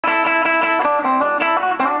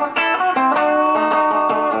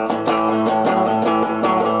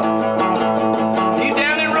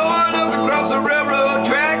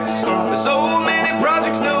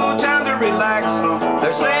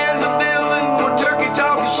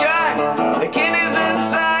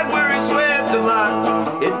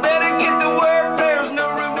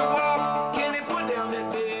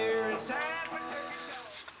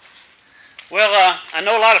I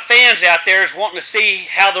know a lot of fans out there is wanting to see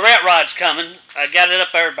how the RatRod's coming. I got it up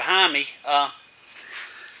there behind me.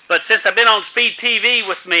 But since I've been on Speed TV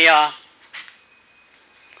with me,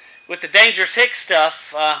 with the Dangerous Hicks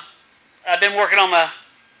stuff, I've been working on my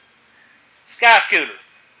Sky Scooter.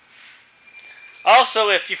 Also,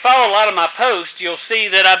 if you follow a lot of my posts, you'll see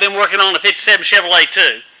that I've been working on the 57 Chevrolet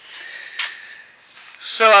too.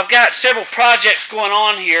 So I've got several projects going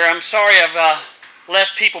on here. I'm sorry I've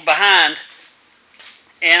left people behind.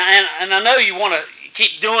 And I know you want to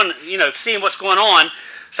keep doing, seeing what's going on.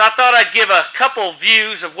 So I thought I'd give a couple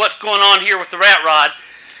views of what's going on here with the RatRod,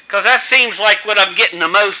 because that seems like what I'm getting the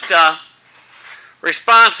most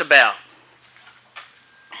response about.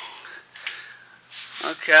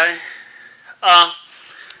 Okay.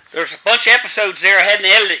 There's a bunch of episodes there I hadn't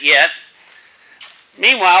edited yet.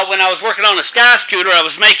 Meanwhile, when I was working on the Sky Scooter, I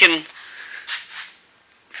was making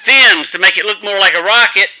fins to make it look more like a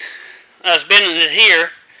rocket. I was bending it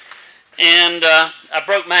here, and I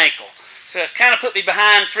broke my ankle. So it's kind of put me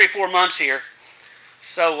behind 3 or 4 months here.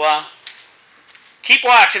 So keep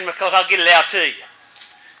watching, because I'll get it out to you.